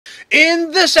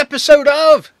In this episode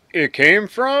of It Came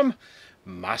From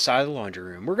My Side of the Laundry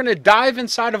Room, we're going to dive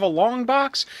inside of a long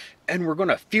box and we're going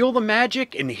to feel the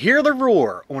magic and hear the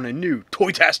roar on a new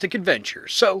toy-tastic adventure.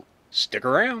 So, stick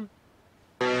around.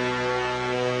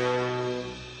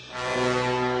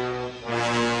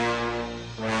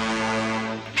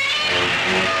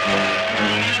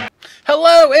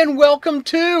 Hello and welcome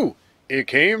to It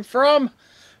Came From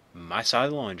My Side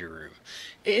of the Laundry Room.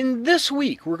 In this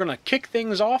week, we're going to kick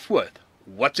things off with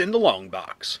What's in the Long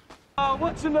Box.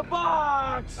 What's in the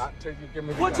box?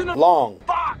 What's in the long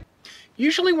box?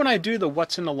 Usually when I do the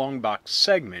What's in the Long Box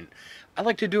segment, I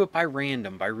like to do it by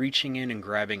random, by reaching in and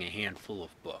grabbing a handful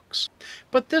of books.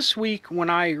 But this week, when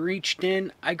I reached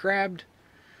in, I grabbed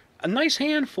a nice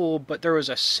handful, but there was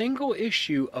a single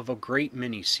issue of a great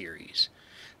miniseries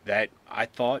that I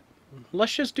thought,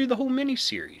 let's just do the whole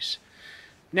miniseries.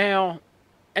 Now,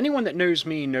 anyone that knows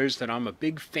me knows that I'm a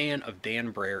big fan of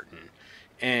Dan Brereton,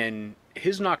 and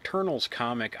his Nocturnals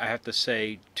comic, I have to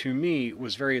say, to me,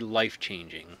 was very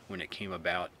life-changing when it came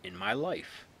about in my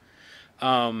life.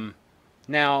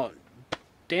 Now,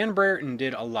 Dan Brereton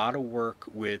did a lot of work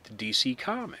with DC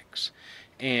Comics,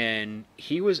 and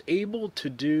he was able to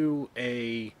do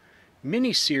a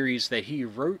miniseries that he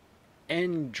wrote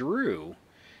and drew,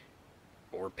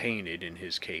 or painted in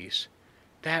his case,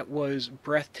 that was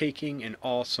breathtaking and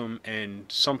awesome and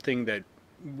something that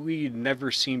we'd never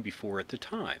seen before at the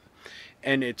time.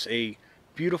 And it's a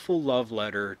beautiful love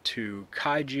letter to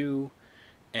kaiju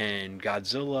and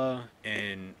Godzilla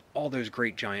and all those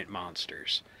great giant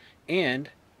monsters. And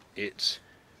it's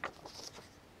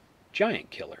Giant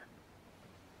Killer.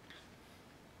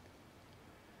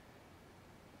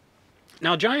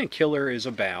 Now, Giant Killer is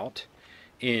about,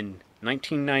 in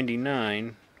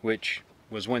 1999, which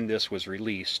was when this was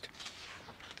released,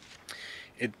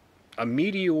 a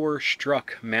meteor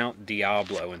struck Mount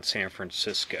Diablo in San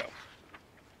Francisco.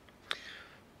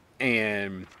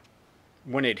 And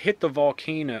when it hit the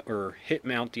volcano, or hit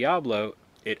Mount Diablo,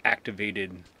 it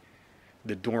activated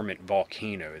the dormant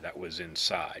volcano that was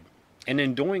inside. And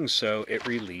in doing so, it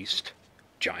released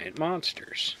giant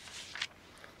monsters.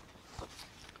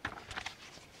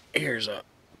 Here's a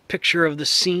picture of the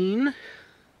scene.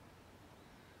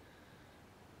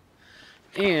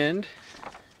 And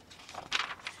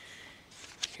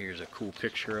here's a cool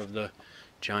picture of the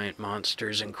giant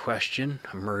monsters in question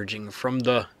emerging from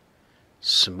the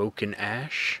smoke and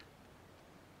ash.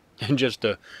 And just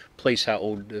to place how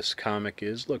old this comic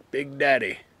is, look, Big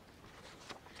Daddy.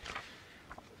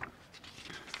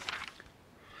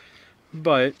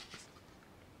 But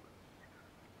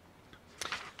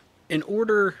in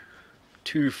order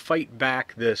to fight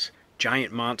back this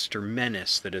giant monster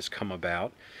menace that has come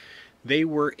about, they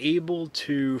were able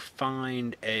to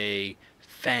find a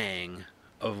fang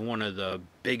of one of the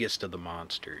biggest of the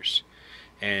monsters,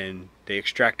 and they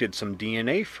extracted some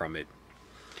DNA from it,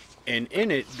 and in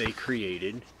it they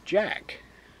created Jack.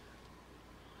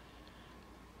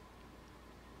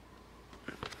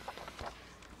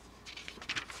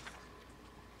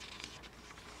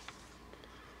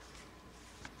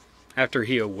 After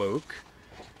he awoke,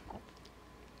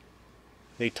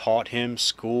 they taught him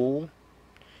school.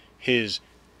 His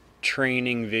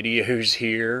training videos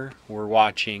here were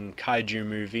watching kaiju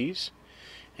movies,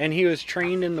 and he was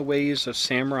trained in the ways of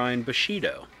samurai and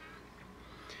bushido.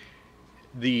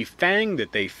 The fang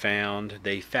that they found,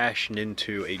 they fashioned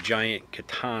into a giant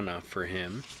katana for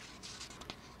him.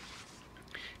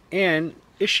 And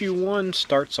issue 1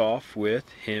 starts off with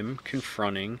him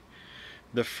confronting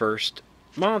the first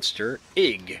monster,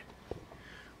 Ig,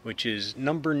 which is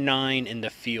number 9 in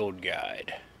the field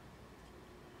guide.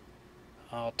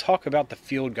 I'll talk about the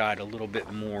field guide a little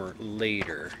bit more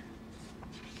later.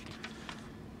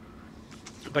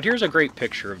 But here's a great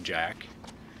picture of Jack.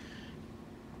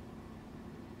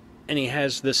 And he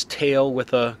has this tail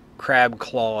with a crab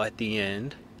claw at the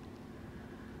end.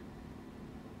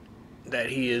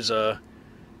 That he is a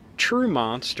true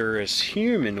monster, is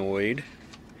humanoid.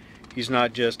 He's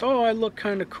not just, oh, I look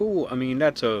kind of cool. I mean,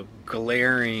 that's a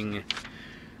glaring,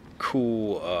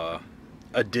 cool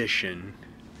addition.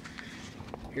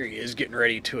 Here he is getting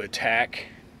ready to attack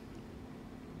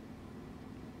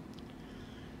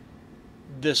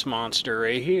this monster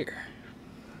right here.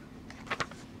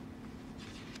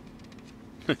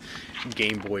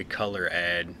 Game Boy Color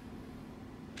ad.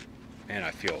 Man,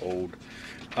 I feel old.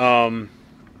 But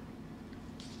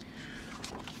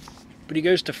he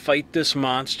goes to fight this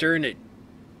monster and it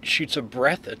shoots a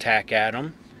breath attack at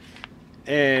him.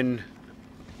 And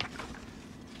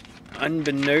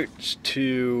unbeknownst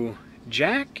to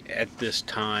Jack at this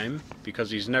time,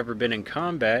 because he's never been in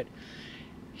combat,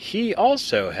 he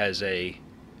also has a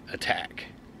attack,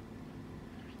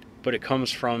 but it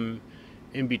comes from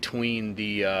in between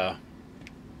the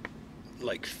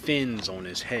like fins on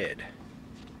his head.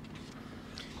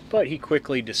 But he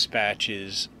quickly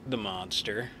dispatches the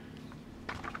monster.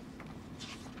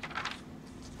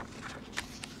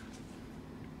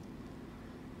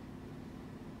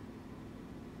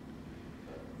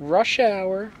 Rush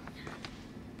Hour.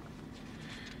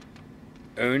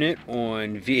 Own it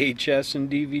on VHS and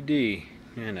DVD.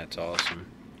 Man, that's awesome.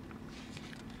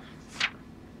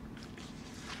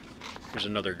 Here's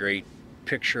another great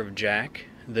picture of Jack,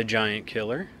 the giant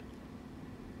killer.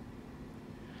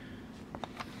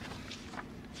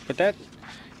 But that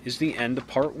is the end of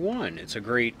part 1. It's a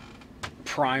great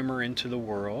primer into the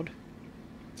world.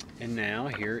 And now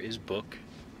here is book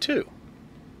 2.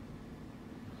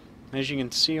 As you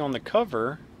can see on the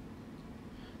cover,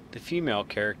 the female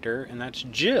character, and that's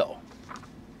Jill.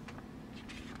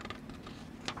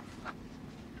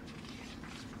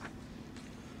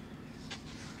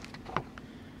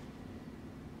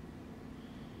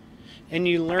 And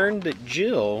you learned that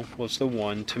Jill was the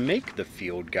one to make the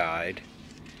field guide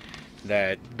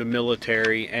that the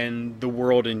military and the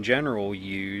world in general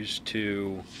used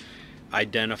to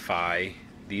identify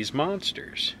these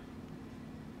monsters.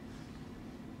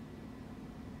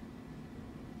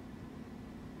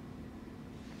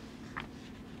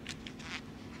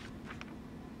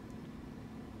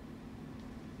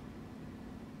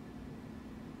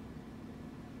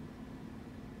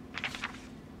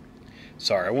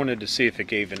 Sorry, I wanted to see if it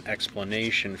gave an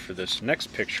explanation for this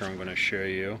next picture I'm going to show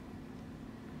you.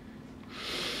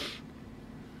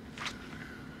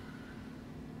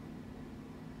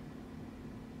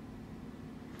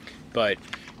 But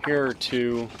here are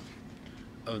two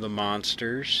of the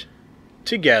monsters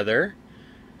together,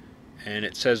 and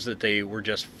it says that they were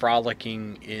just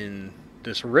frolicking in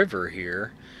this river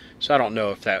here. So I don't know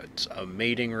if that's a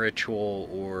mating ritual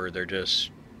or they're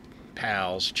just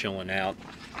pals chilling out.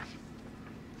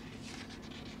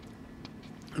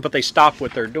 But they stop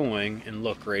what they're doing and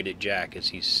look right at Jack as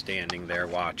he's standing there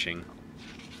watching.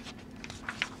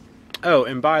 Oh,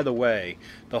 and by the way,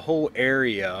 the whole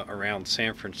area around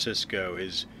San Francisco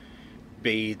is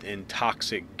bathed in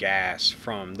toxic gas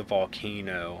from the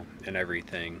volcano and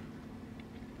everything.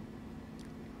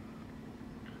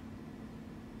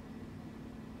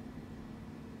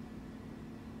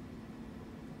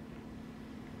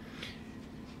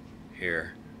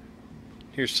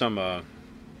 Here's some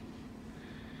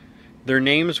their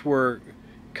names were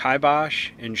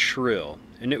Kibosh and Shrill,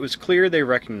 and it was clear they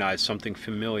recognized something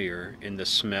familiar in the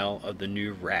smell of the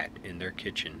new rat in their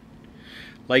kitchen.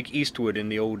 Like Eastwood in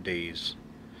the old days,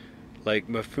 like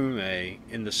Mafume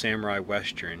in the samurai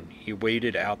western, he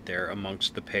waded out there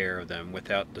amongst the pair of them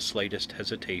without the slightest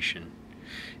hesitation.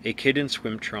 A kid in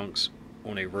swim trunks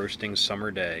on a roasting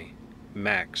summer day,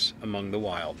 Max among the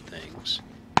wild things.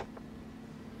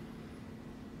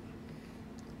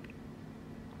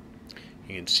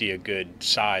 You can see a good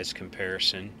size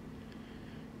comparison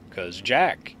because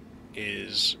Jack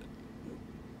is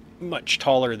much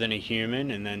taller than a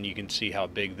human, and then you can see how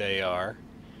big they are.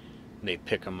 They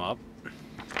pick them up.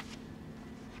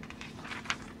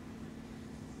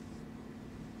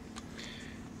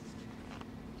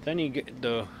 Then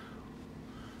the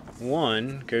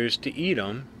one goes to eat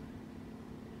them,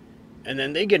 and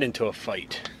then they get into a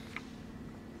fight.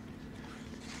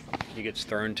 He gets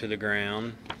thrown to the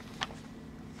ground.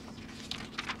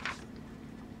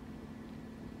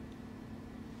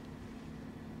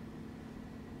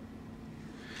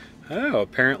 Oh,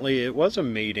 apparently it was a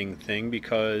mating thing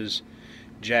because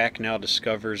Jack now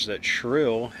discovers that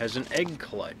Shrill has an egg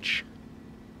clutch.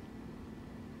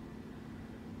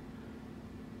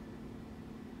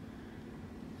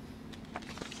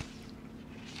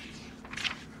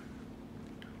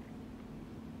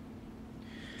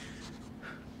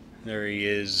 There he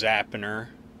is, zapping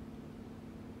her.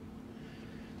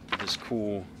 This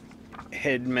cool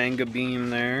head manga beam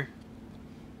there.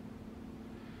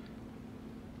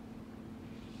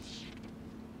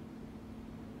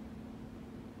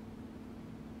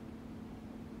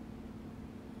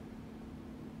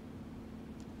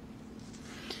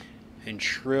 And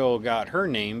Shrill got her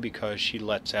name because she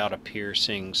lets out a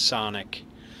piercing sonic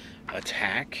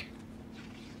attack.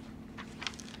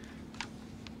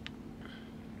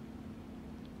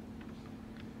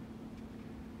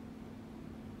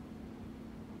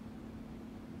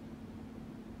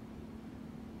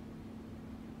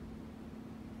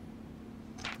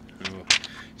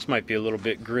 This might be a little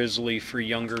bit grisly for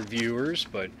younger viewers,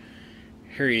 but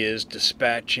here he is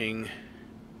dispatching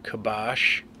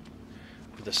Kibosh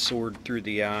with a sword through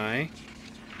the eye.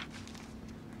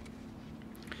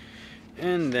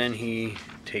 And then he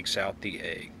takes out the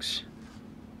eggs.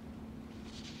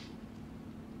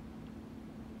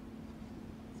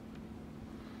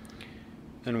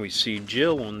 Then we see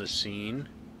Jill on the scene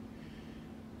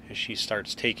as she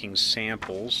starts taking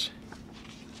samples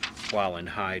while in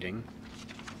hiding.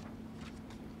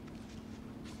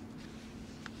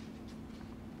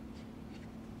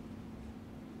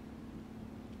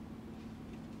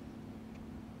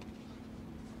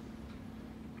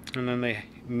 And then they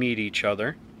meet each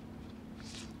other.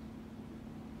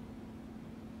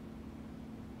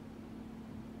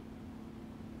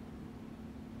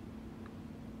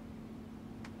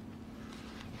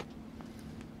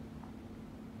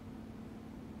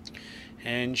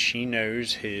 And she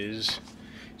knows his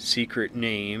secret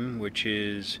name, which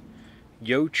is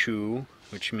Yochu,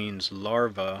 which means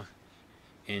larva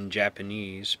in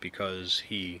Japanese, because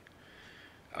he,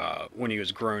 when he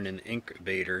was grown in the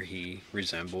incubator, he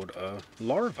resembled a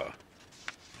larva.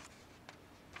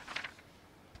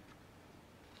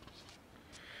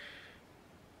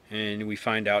 And we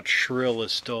find out Shrill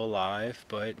is still alive,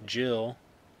 but Jill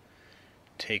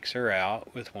takes her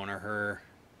out with one of her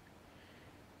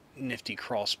nifty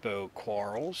crossbow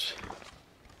quarrels.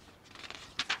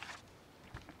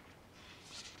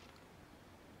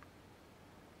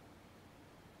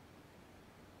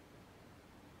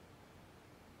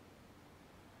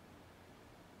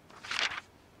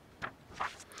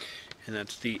 And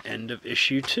that's the end of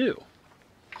issue 2.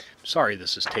 Sorry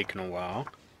this has taken a while,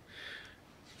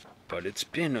 but it's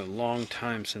been a long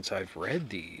time since I've read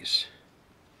these.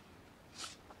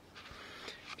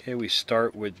 Okay, we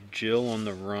start with Jill on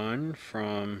the run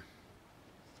from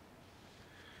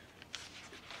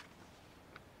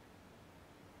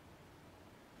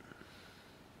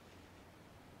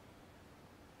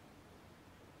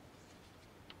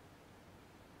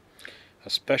a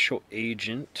special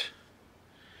agent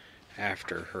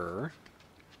after her.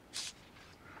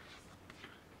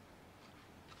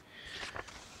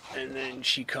 And then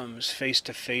she comes face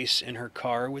to face in her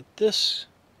car with this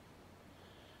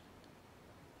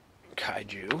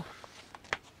kaiju.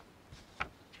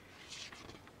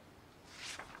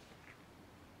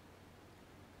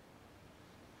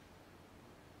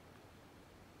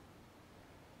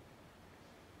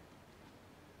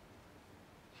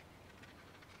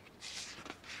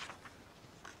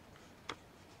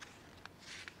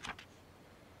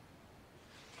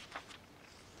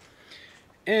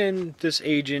 And this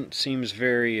agent seems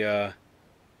very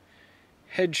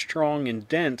headstrong and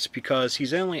dense, because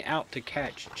he's only out to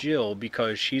catch Jill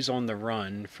because she's on the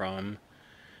run from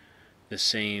the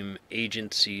same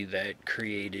agency that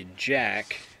created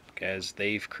Jack, as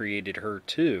they've created her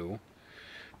too.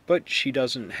 But she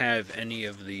doesn't have any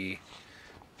of the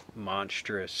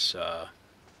monstrous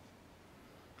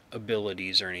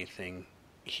abilities or anything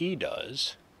he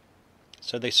does.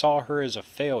 So they saw her as a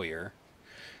failure.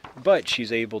 But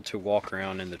she's able to walk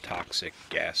around in the toxic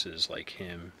gases like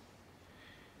him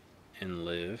and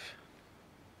live.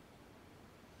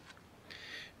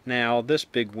 Now, this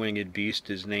big winged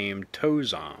beast is named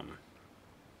Tozam.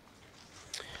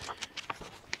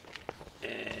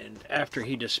 And after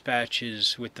he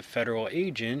dispatches with the federal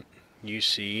agent, you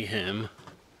see him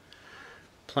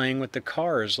playing with the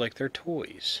cars like they're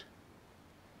toys.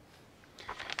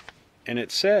 And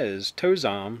it says,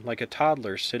 Tozam, like a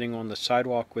toddler sitting on the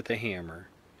sidewalk with a hammer.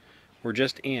 We're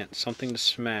just ants, something to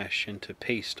smash into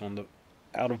paste on the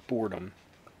out of boredom.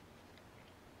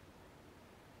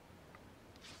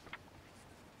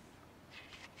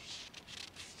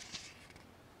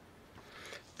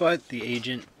 But the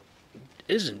agent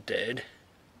isn't dead.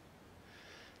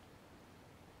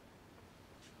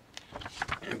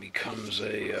 And becomes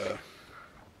a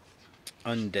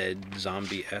undead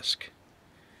zombie-esque.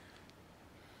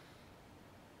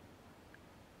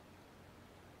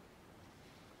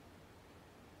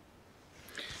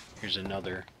 Here's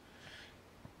another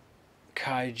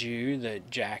kaiju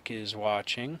that Jack is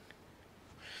watching.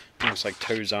 Looks like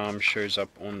Tozam shows up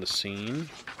on the scene.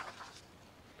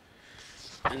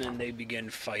 And then they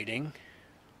begin fighting.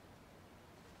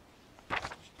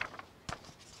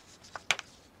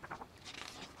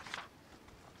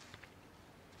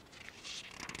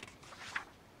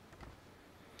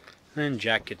 And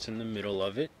Jack gets in the middle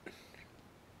of it.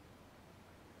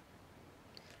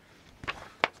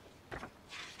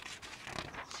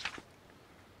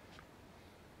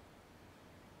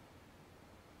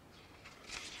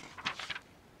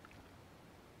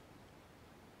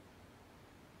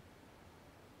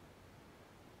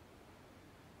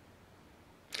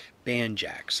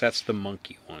 Banjax, that's the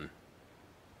monkey one.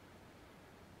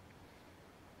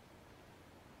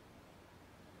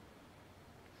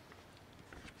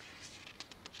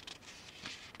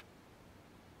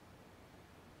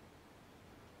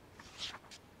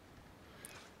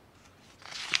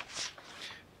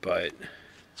 But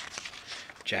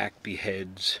Jack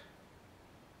beheads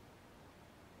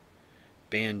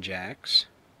Banjax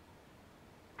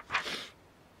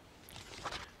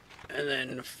and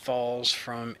then falls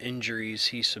from injuries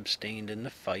he sustained in the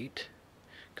fight,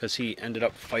 because he ended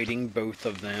up fighting both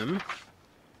of them.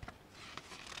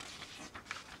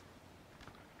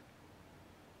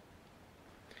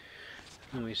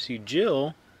 And we see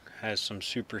Jill has some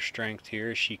super strength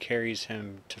here as she carries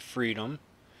him to freedom.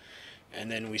 And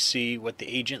then we see what the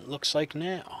agent looks like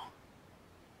now,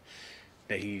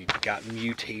 that he got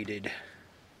mutated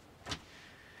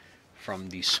from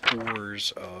the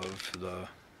spores of the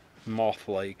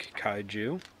moth-like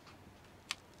kaiju.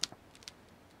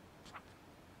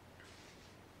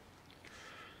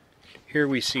 Here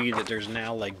we see that there's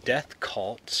now like death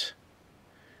cults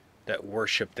that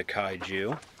worship the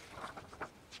kaiju.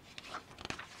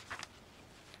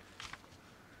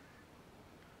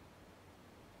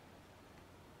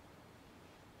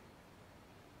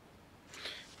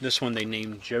 This one they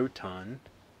named Jotun,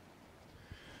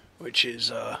 which is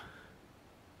a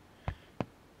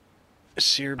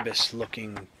Cerebus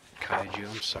looking kaiju.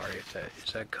 I'm sorry if that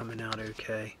is that coming out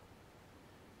okay.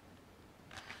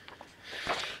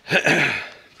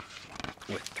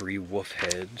 With 3 wolf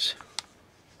heads.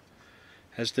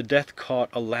 As the death cult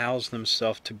allows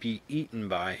themselves to be eaten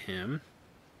by him.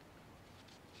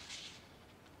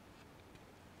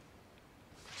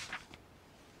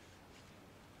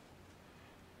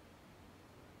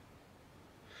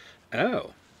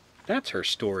 Oh, that's her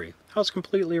story. I was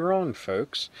completely wrong,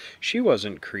 folks. She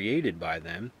wasn't created by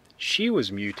them. She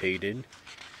was mutated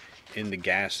in the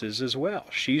gases as well.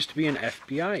 She used to be an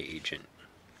FBI agent.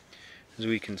 As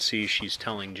we can see, she's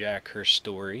telling Jack her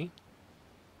story.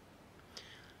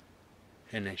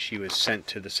 And then she was sent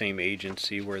to the same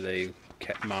agency where they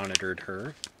monitored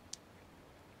her.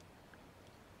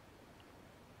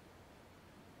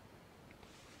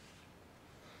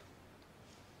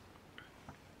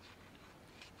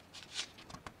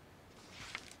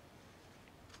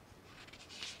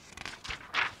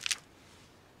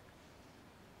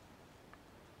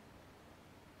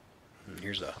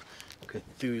 Here's a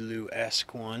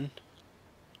Cthulhu-esque one.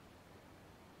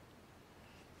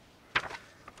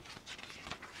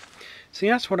 See,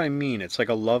 that's what I mean. It's like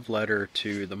a love letter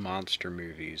to the monster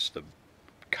movies, the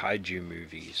kaiju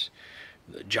movies,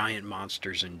 the giant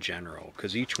monsters in general,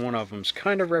 because each one of them's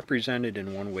kind of represented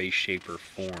in one way, shape, or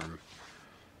form.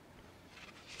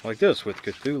 Like this with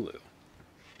Cthulhu.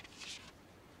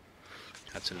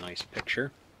 That's a nice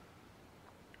picture.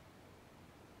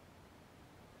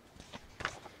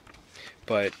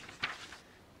 But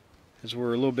as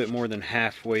we're a little bit more than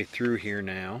halfway through here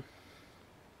now.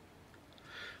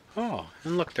 Oh,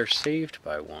 and look, they're saved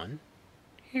by one.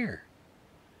 Here.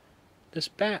 This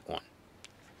bat one.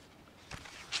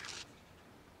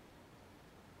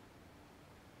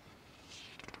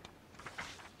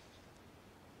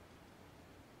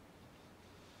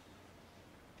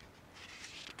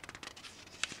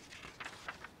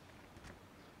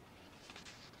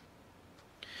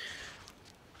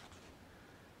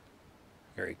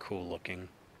 Very cool looking.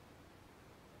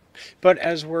 But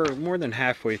as we're more than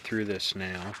halfway through this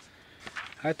now,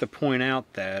 I have to point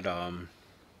out that I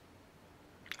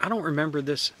don't remember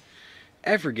this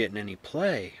ever getting any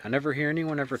play. I never hear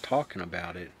anyone ever talking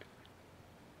about it.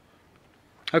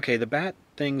 Okay, the bat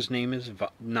thing's name is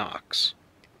Nox.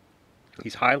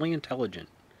 He's highly intelligent.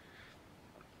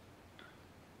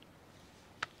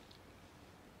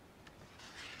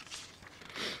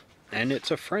 And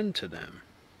it's a friend to them.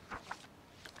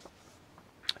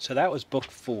 So that was book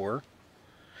 4.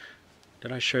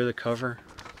 Did I show the cover?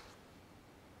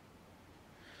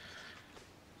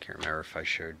 Can't remember if I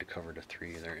showed the cover to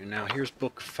 3 either. And now here's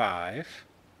book 5.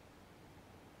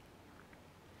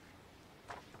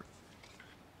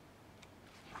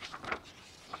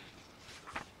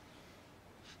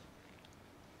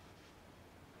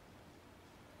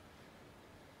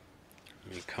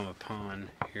 We come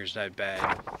upon, here's that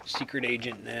bad secret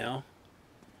agent now.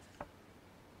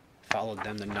 Followed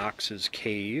them to Nox's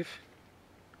cave.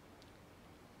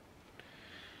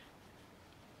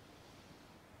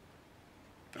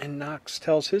 And Nox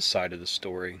tells his side of the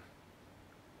story.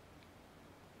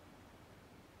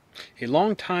 A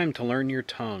long time to learn your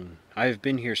tongue. I have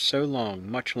been here so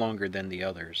long, much longer than the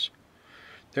others.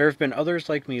 There have been others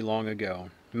like me long ago.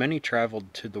 Many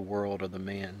traveled to the world of the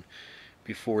man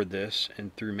before this,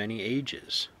 and through many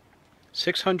ages.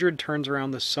 600 turns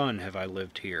around the sun have I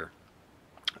lived here.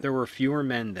 There were fewer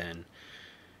men then.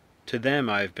 To them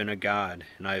I have been a god,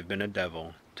 and I have been a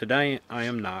devil. Today I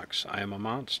am Nox, I am a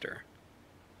monster.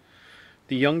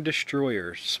 The young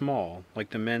destroyer, small, like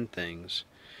the men things,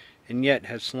 and yet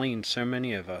have slain so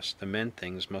many of us, the men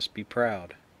things must be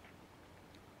proud.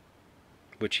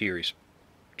 Which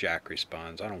Jack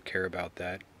responds, I don't care about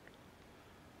that.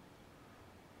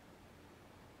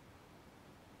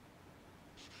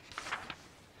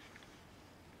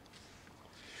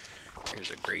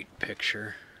 Here's a great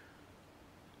picture.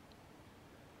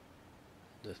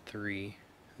 The three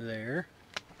there.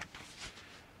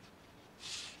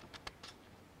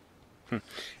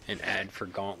 An ad for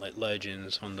Gauntlet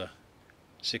Legends on the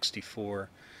 64.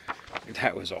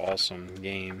 That was an awesome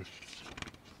game.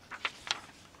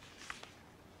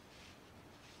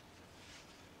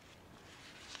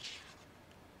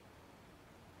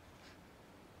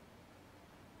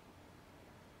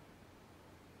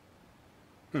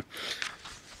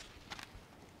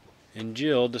 And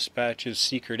Jill dispatches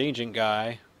secret agent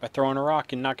guy by throwing a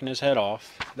rock and knocking his head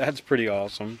off. That's pretty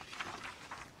awesome.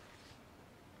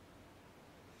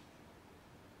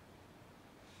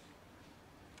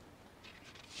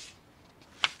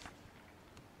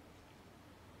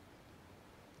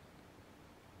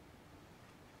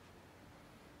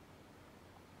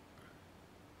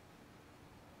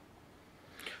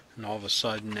 And all of a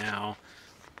sudden now,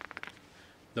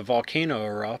 the volcano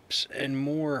erupts and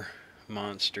more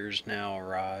monsters now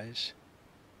arise.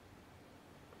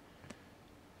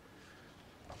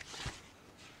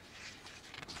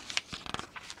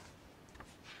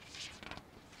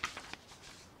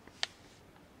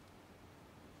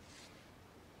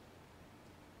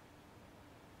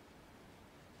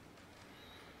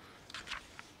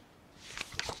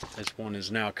 This one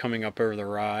is now coming up over the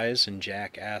rise, and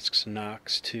Jack asks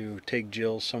Knox to take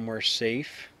Jill somewhere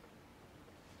safe.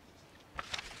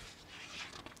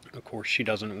 Of course, she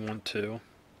doesn't want to.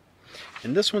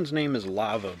 And this one's name is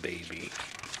Lava Baby.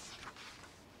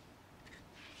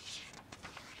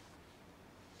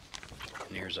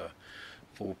 And here's a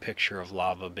full picture of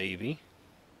Lava Baby.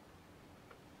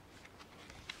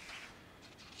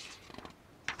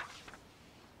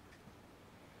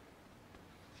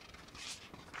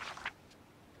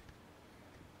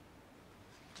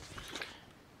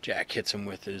 Jack hits him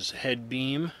with his head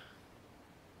beam.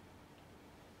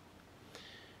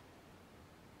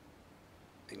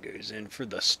 And goes in for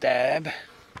the stab.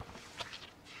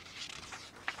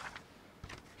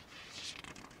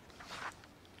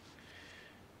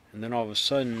 And then all of a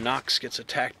sudden, Knox gets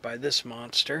attacked by this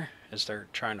monster as they're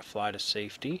trying to fly to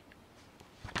safety.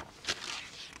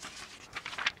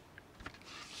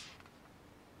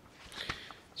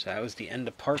 So that was the end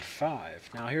of part 5.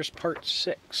 Now here's part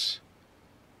 6.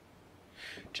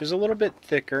 Which is a little bit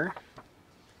thicker.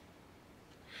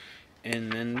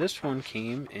 And then this one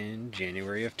came in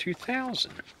January of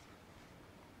 2000.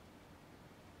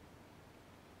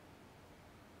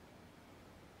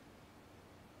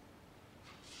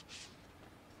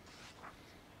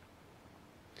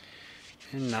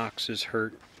 And Knox is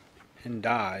hurt and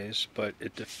dies, but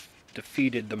it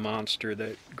defeated the monster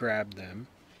that grabbed them.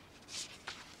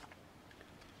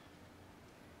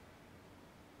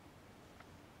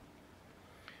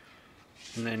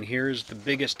 And then here's the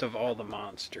biggest of all the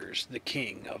monsters, the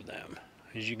king of them.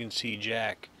 As you can see,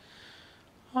 Jack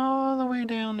all the way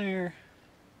down there.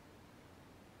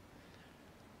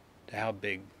 To how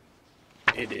big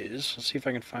it is. Let's see if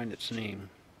I can find its name.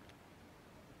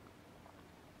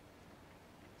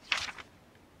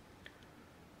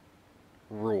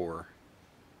 Roar.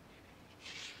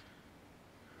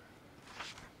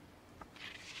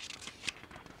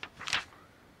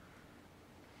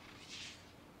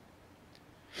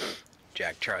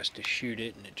 Jack tries to shoot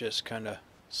it and it just kind of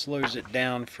slows it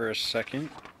down for a second.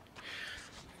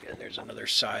 And there's another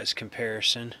size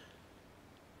comparison.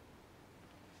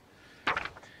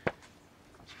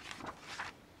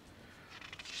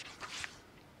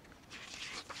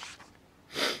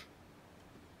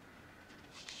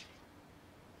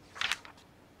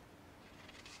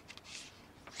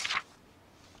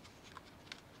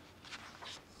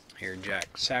 Here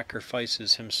Jack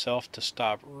sacrifices himself to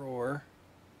stop Roar.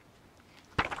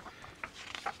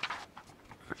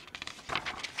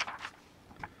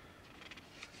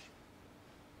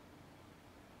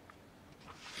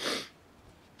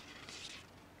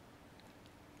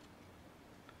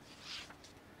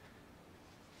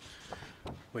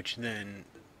 Which then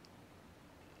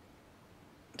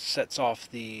sets off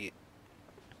the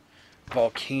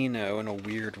volcano in a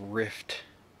weird rift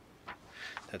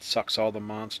that sucks all the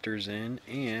monsters in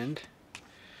and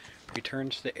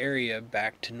returns the area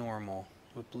back to normal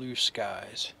with blue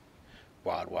skies.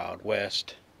 Wild Wild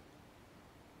West.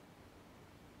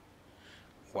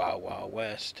 Wild Wild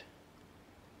West.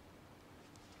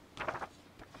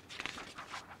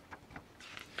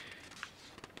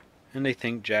 and they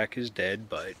think Jack is dead,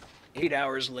 but 8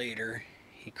 hours later,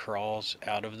 he crawls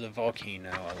out of the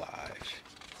volcano alive.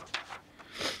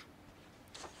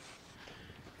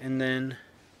 And then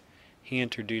he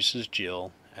introduces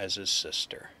Jill as his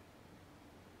sister.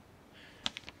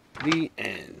 The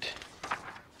end.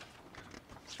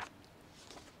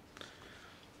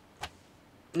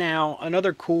 Now,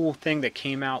 another cool thing that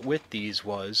came out with these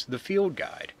was the field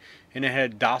guide. And it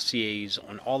had dossiers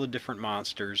on all the different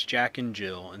monsters, Jack and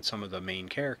Jill, and some of the main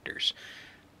characters.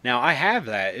 Now, I have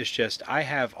that. It's just I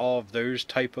have all of those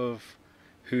type of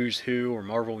Who's Who or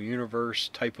Marvel Universe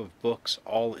type of books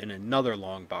all in another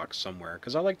long box somewhere,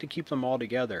 because I like to keep them all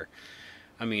together.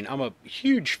 I mean, I'm a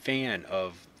huge fan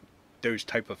of those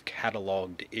type of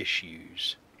cataloged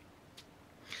issues.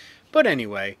 But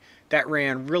anyway, that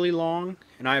ran really long,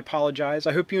 and I apologize.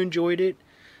 I hope you enjoyed it.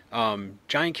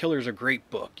 Giant Killer is a great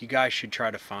book. You guys should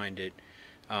try to find it.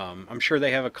 I'm sure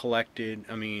they have a collected.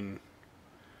 I mean,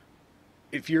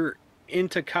 if you're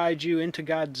into kaiju, into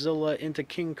Godzilla, into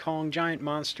King Kong, giant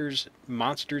monsters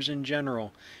in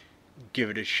general, give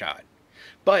it a shot.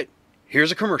 But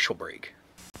here's a commercial break.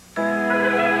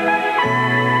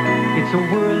 It's a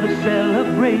world of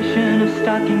celebration, of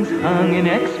stockings hung in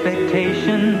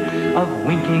expectation, of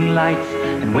winking lights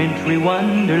and wintry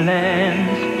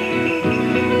wonderlands.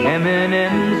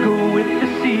 M&M's go with the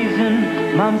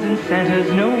season, moms and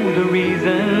Santas know the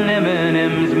reason.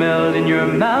 M&M's melt in your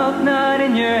mouth, not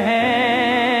in your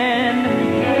hand.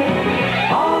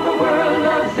 All the world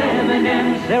loves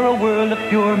M&M's, they're a world of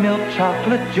pure milk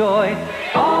chocolate joy.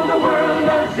 All the world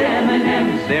loves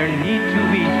M&M's, they're neat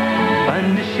to eat,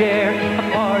 fun to share,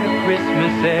 a part of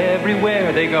Christmas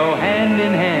everywhere. They go hand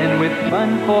in hand with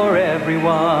fun for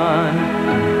everyone.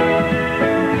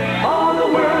 All the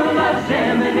world loves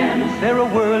M&M's, they're a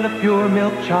world of pure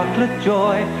milk chocolate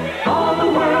joy. All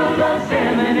the world loves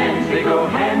M&M's, they go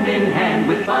hand in hand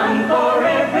with fun for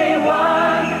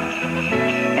everyone.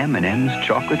 M&M's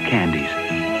chocolate candies.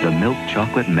 The milk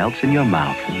chocolate melts in your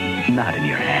mouth, not in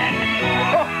your hand.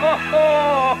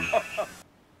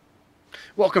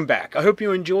 Welcome back. I hope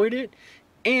you enjoyed it.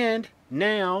 And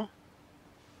now,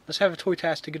 let's have a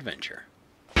toy-tastic adventure.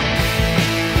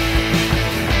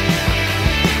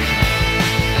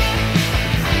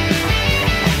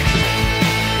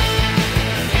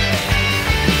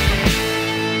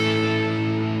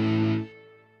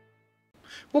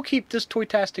 We'll keep this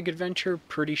toy-tastic adventure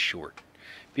pretty short,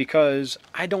 because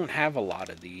I don't have a lot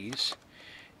of these,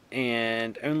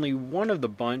 and only one of the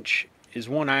bunch is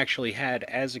one I actually had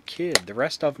as a kid. The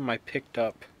rest of them I picked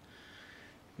up.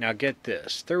 Now get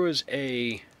this, there was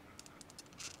a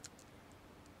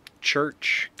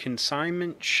church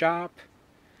consignment shop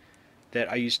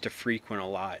that I used to frequent a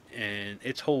lot, and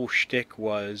its whole shtick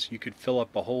was you could fill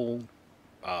up a whole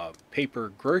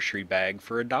paper grocery bag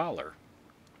for $1.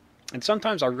 And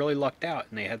sometimes I really lucked out,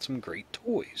 and they had some great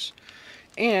toys.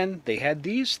 And they had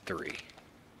these three.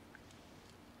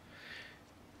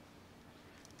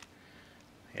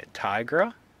 They had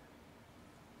Tigra,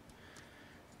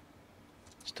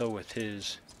 still with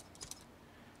his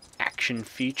action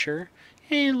feature.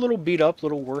 A little beat up, a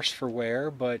little worse for wear,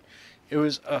 but it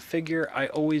was a figure I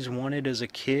always wanted as a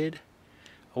kid.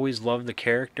 Always loved the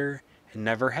character and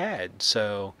never had,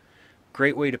 so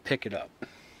great way to pick it up.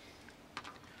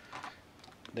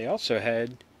 They also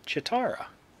had Chitara.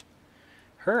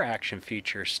 Her action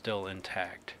feature is still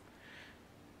intact.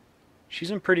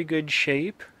 She's in pretty good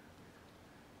shape.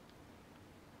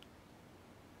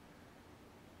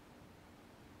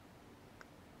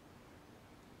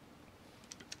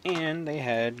 And they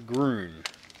had Groon.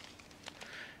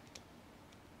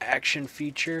 Action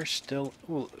feature still,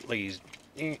 like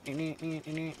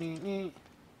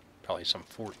probably some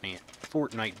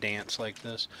Fortnite dance like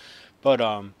this, but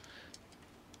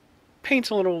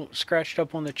paint's a little scratched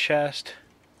up on the chest,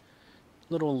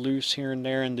 a little loose here and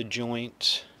there in the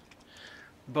joints,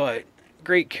 but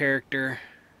great character,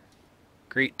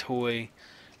 great toy,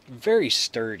 very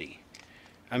sturdy.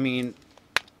 I mean,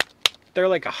 they're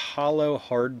like a hollow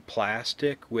hard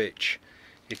plastic, which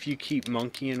if you keep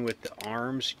monkeying with the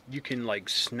arms, you can like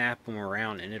snap them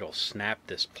around and it'll snap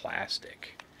this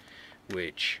plastic,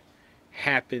 which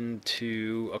happened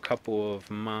to a couple of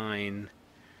mine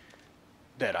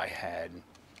that I had.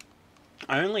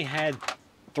 I only had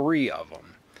 3 of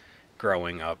them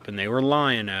growing up, and they were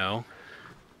Lion-O,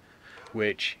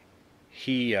 which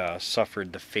he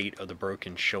suffered the fate of the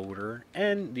broken shoulder,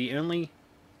 and the only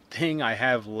thing I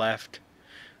have left,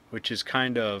 which is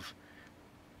kind of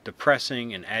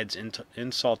depressing and adds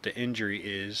insult to injury,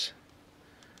 is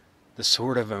the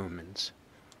Sword of Omens.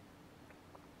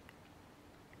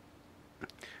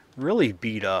 Really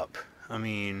beat up. I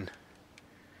mean,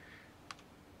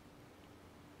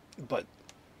 but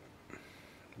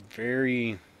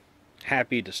very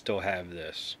happy to still have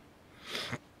this.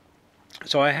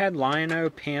 So I had Lion-O,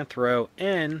 Panthro,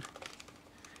 and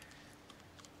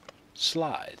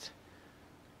Slithe,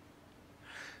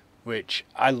 which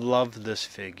I love this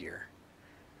figure.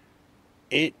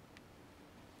 The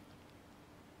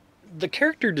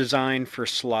character design for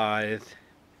Slithe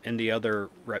and the other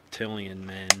reptilian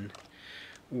men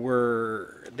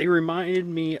they reminded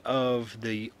me of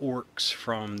the orcs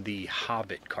from the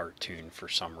Hobbit cartoon for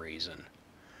some reason.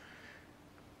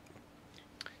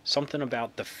 Something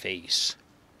about the face.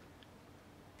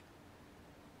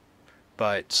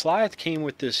 But Slithe came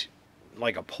with this,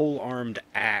 like a pole-armed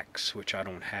axe, which I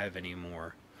don't have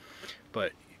anymore.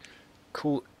 But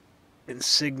cool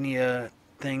insignia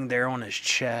thing there on his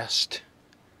chest.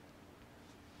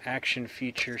 Action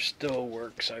feature still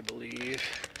works, I believe.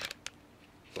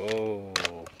 Oh.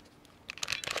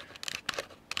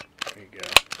 There you go.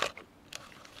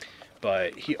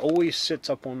 But he always sits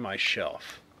up on my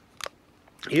shelf.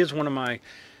 He is one of my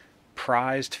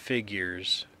prized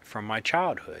figures from my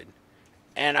childhood.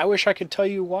 And I wish I could tell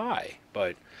you why,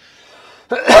 but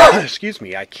excuse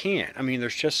me, I can't. I mean,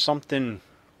 there's just something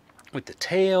with the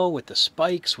tail, with the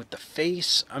spikes, with the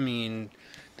face. I mean,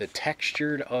 the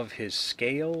texture of his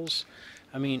scales.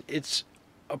 I mean, it's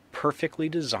a perfectly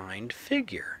designed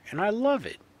figure, and I love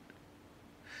it.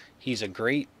 He's a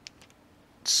great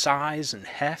size and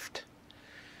heft.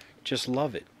 Just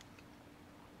love it.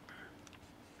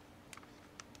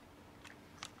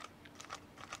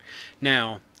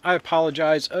 Now, I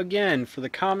apologize again for the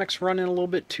comics running a little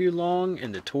bit too long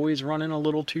and the toys running a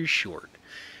little too short.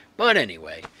 But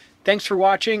anyway, thanks for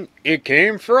watching. It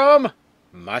came from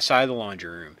My Side of the Laundry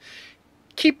Room.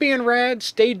 Keep being rad,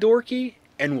 stay dorky,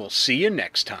 and we'll see you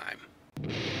next time.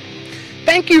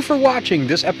 Thank you for watching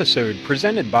this episode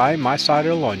presented by My Side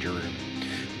of the Laundry Room.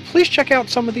 Please check out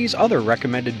some of these other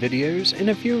recommended videos, and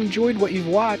if you enjoyed what you've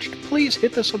watched, please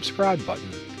hit the subscribe button.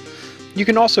 You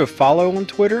can also follow on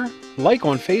Twitter, like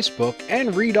on Facebook,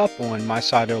 and read up on My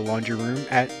Side of the Laundry Room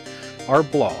at our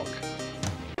blog.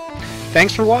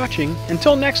 Thanks for watching.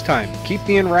 Until next time, keep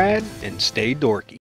being rad and stay dorky.